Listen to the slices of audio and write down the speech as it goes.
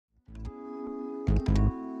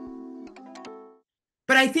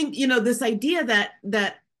But I think, this idea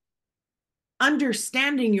that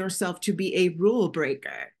understanding yourself to be a rule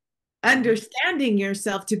breaker, Hmm. understanding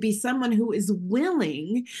yourself to be someone who is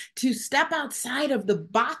willing to step outside of the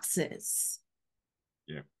boxes,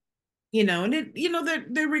 Yeah. and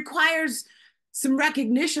there requires some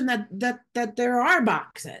recognition that there are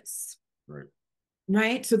boxes, Right.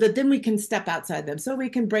 right? So that then we can step outside them, so we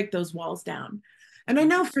can break those walls down. And I Hmm.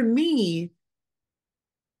 know for me,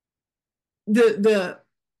 the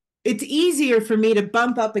it's easier for me to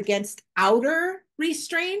bump up against outer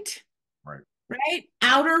restraint, Right. right?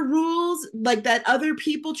 Outer rules like that other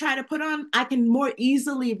people try to put on. I can more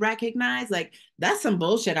easily recognize, like, that's some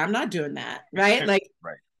bullshit. I'm not doing that, right? Like,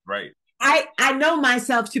 Right. Right. I know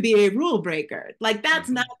myself to be a rule breaker. Like, that's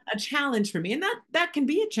not Hmm. a challenge for me, and that can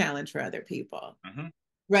be a challenge for other people, Hmm.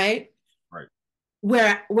 right? Right.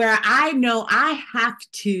 Where I know I have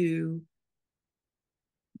to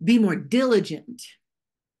be more diligent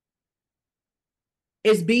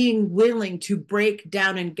is being willing to break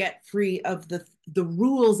down and get free of the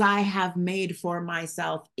rules I have made for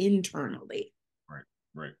myself internally. Right.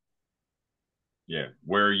 Right. Yeah.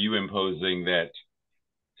 Where are you imposing that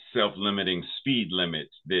self-limiting speed limit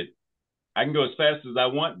that I can go as fast as I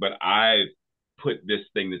want, but I put this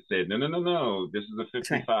thing that said, no, no, no, no, this is a That's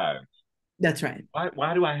right. 55. That's right.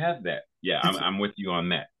 Why do I have that? Yeah, I'm, That's I'm with you on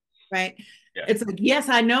that. right. Yeah. It's like, yes,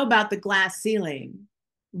 I know about the glass ceiling,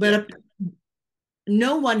 Yeah. but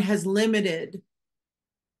no one has limited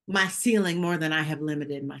my ceiling more than I have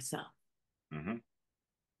limited myself. Hmm.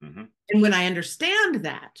 Hmm. And when I understand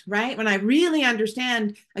that, right? When I really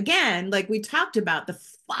understand, again, like we talked about, the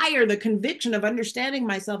fire, the conviction of understanding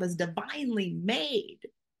myself as divinely made,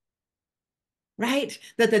 right?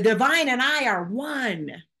 That the divine and I are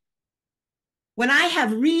one. When I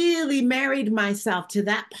have really married myself to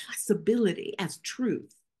that possibility as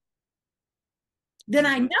truth, then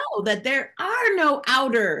I Hmm. know that there are no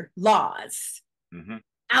outer laws, Hmm.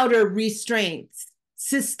 outer restraints,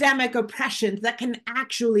 systemic oppressions that can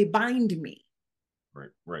actually bind me, Right.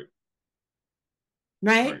 Right.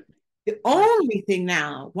 right? Right. The Right. only thing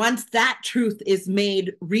now, once that truth is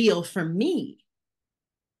made real for me,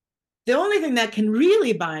 the only thing that can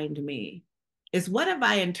really bind me is, what have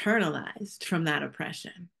I internalized from that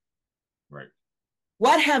oppression? Right.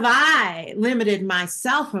 What have I limited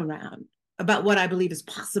myself around about what I believe is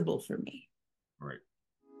possible for me?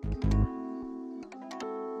 Right.